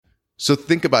So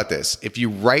think about this. If you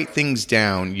write things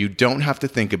down, you don't have to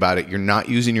think about it. You're not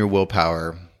using your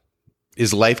willpower.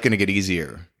 Is life going to get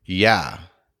easier? Yeah,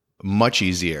 much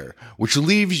easier, which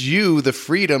leaves you the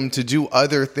freedom to do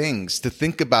other things, to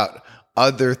think about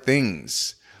other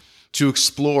things, to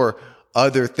explore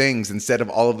other things instead of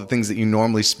all of the things that you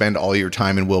normally spend all your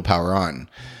time and willpower on.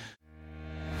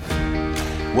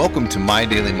 Welcome to My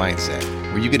Daily Mindset,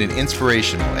 where you get an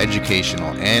inspirational, educational,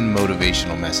 and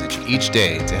motivational message each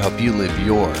day to help you live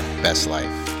your best life.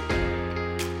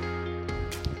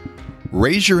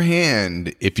 Raise your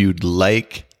hand if you'd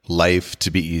like life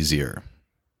to be easier.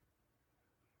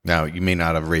 Now, you may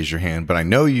not have raised your hand, but I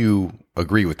know you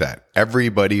agree with that.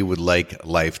 Everybody would like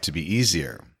life to be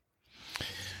easier.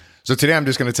 So today I'm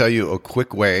just going to tell you a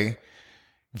quick way,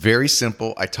 very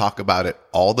simple. I talk about it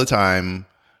all the time,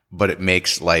 but it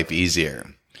makes life easier.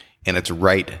 And it's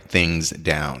write things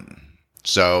down.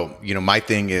 So, my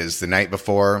thing is the night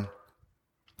before,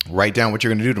 write down what you're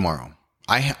going to do tomorrow.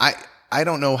 I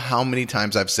don't know how many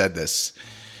times I've said this.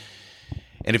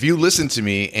 And if you listen to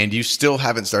me and you still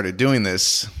haven't started doing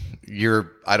this,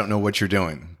 I don't know what you're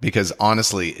doing. Because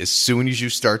honestly, as soon as you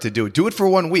start to do it for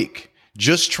 1 week.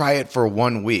 Just try it for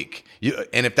 1 week.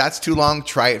 And if that's too long,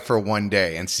 try it for 1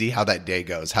 day and see how that day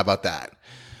goes. How about that?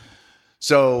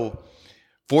 So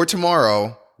for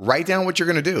tomorrow, write down what you're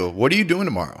going to do. What are you doing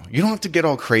tomorrow? You don't have to get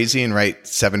all crazy and write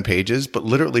 7 pages, but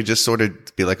literally just sort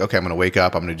of be like, okay, I'm going to wake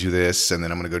up, I'm going to do this, and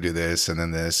then I'm going to go do this, and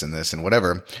then this, and this, and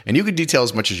whatever. And you can detail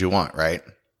as much as you want, right?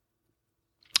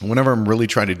 Whenever I'm really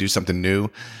trying to do something new,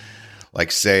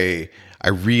 like say, I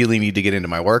really need to get into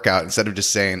my workout, instead of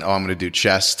just saying, I'm going to do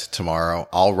chest tomorrow,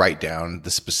 I'll write down the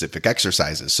specific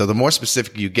exercises. So the more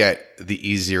specific you get, the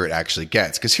easier it actually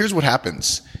gets. Because here's what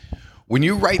happens. When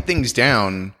you write things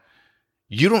down,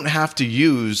 you don't have to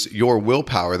use your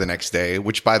willpower the next day,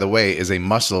 which, by the way, is a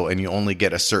muscle, and you only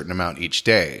get a certain amount each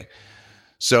day.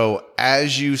 So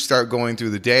as you start going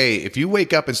through the day, if you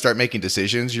wake up and start making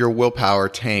decisions, your willpower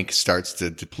tank starts to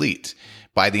deplete.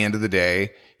 By the end of the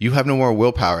day, you have no more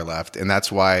willpower left. And that's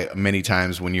why many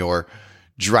times when you're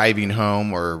driving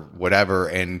home or whatever,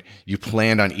 and you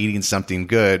planned on eating something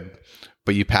good,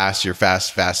 but you pass your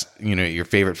your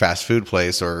favorite fast food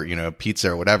place or,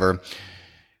 pizza or whatever,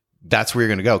 that's where you're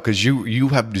going to go. Cause you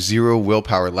have zero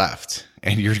willpower left,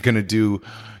 and you're going to do,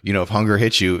 if hunger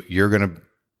hits you, you're going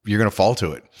to fall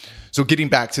to it. So getting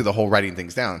back to the whole writing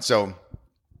things down. So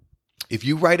if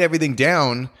you write everything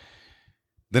down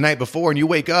the night before and you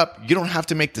wake up, you don't have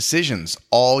to make decisions.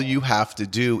 All you have to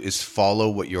do is follow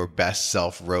what your best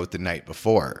self wrote the night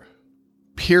before.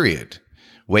 Period.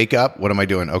 Wake up. What am I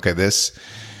doing? Okay,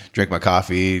 drink my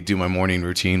coffee, do my morning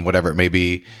routine, whatever it may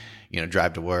be,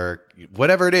 drive to work,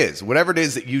 whatever it is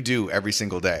that you do every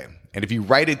single day. And if you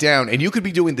write it down, and you could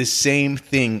be doing the same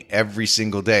thing every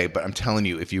single day, but I'm telling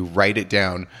you, if you write it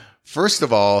down, first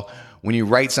of all, when you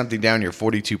write something down, you're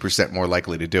 42% more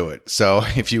likely to do it. So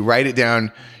if you write it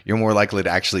down, you're more likely to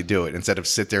actually do it instead of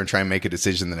sit there and try and make a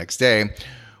decision the next day,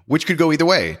 which could go either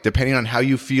way, depending on how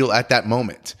you feel at that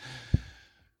moment.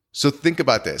 So think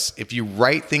about this. If you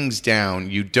write things down,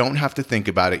 you don't have to think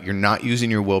about it. You're not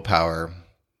using your willpower.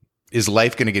 Is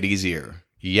life going to get easier?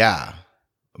 Yeah,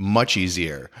 much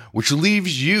easier, which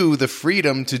leaves you the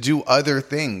freedom to do other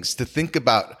things, to think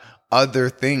about other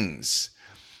things,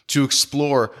 to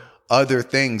explore other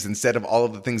things instead of all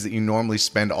of the things that you normally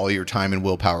spend all your time and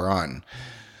willpower on.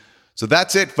 So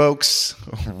that's it, folks.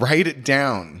 Write it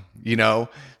down.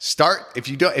 Start if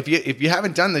you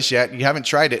haven't done this yet, you haven't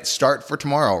tried it, start for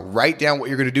tomorrow. Write down what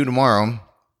you're going to do tomorrow.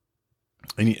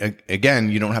 And again,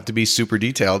 you don't have to be super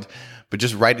detailed, but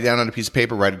just write it down on a piece of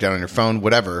paper, write it down on your phone,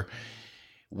 whatever.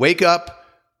 Wake up,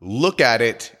 look at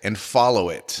it, and follow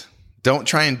it. Don't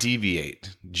try and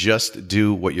deviate. Just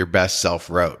do what your best self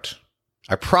wrote.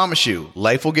 I promise you,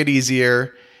 life will get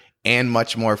easier and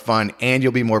much more fun, and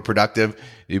you'll be more productive.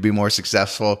 You'll be more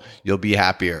successful. You'll be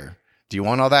happier. Do you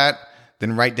want all that?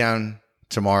 Then write down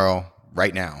tomorrow,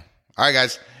 right now. All right,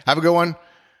 guys, have a good one.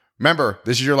 Remember,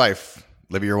 this is your life.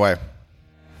 Live it your way.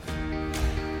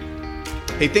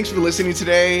 Hey, thanks for listening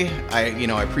today. I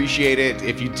appreciate it.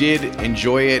 If you did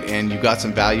enjoy it and you got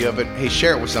some value of it, hey,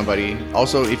 share it with somebody.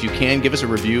 Also, if you can, give us a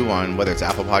review on whether it's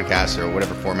Apple Podcasts or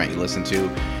whatever format you listen to.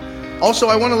 Also,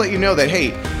 I want to let you know that, hey,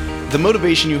 the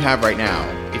motivation you have right now,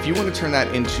 if you want to turn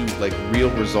that into real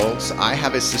results, I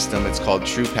have a system. It's called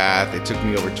True Path. It took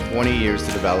me over 20 years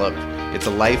to develop. It's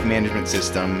a life management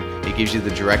system. It gives you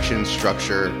the direction,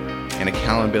 structure, and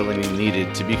accountability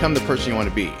needed to become the person you want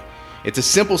to be. It's a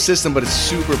simple system, but it's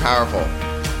super powerful.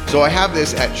 So I have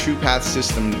this at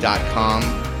truepathsystem.com.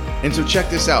 And so check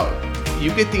this out.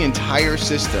 you get the entire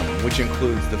system, which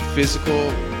includes the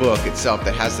physical book itself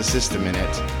that has the system in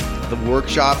it, the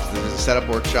workshops, there's a setup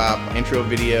workshop, intro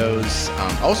videos.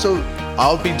 Also,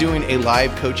 I'll be doing a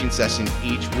live coaching session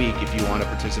each week if you want to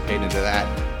participate into that.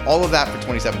 All of that for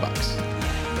 $27.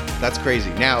 That's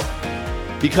crazy. Now,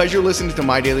 because you're listening to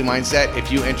My Daily Mindset,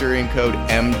 if you enter in code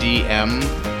MDM,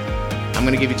 I'm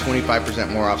going to give you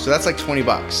 25% more off. So that's like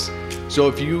 $20. So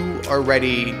if you are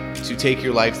ready to take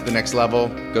your life to the next level,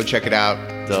 go check it out.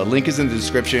 The link is in the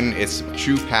description. It's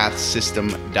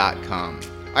truepathsystem.com.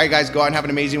 All right, guys, go out and have an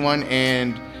amazing one.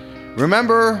 And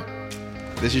remember,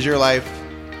 this is your life.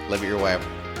 Live it your way.